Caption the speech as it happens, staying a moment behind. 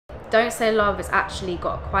Don't Say Love has actually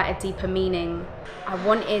got quite a deeper meaning. I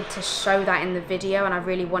wanted to show that in the video, and I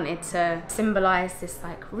really wanted to symbolize this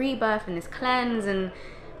like rebirth and this cleanse, and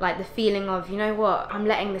like the feeling of, you know what, I'm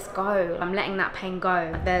letting this go, I'm letting that pain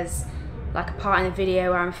go. There's like a part in the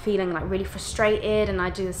video where I'm feeling like really frustrated, and I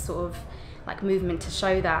do this sort of like movement to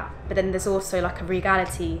show that. But then there's also like a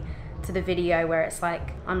regality to the video where it's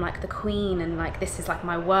like I'm like the queen, and like this is like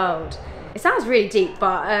my world. It sounds really deep,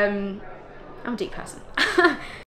 but I'm a deep person.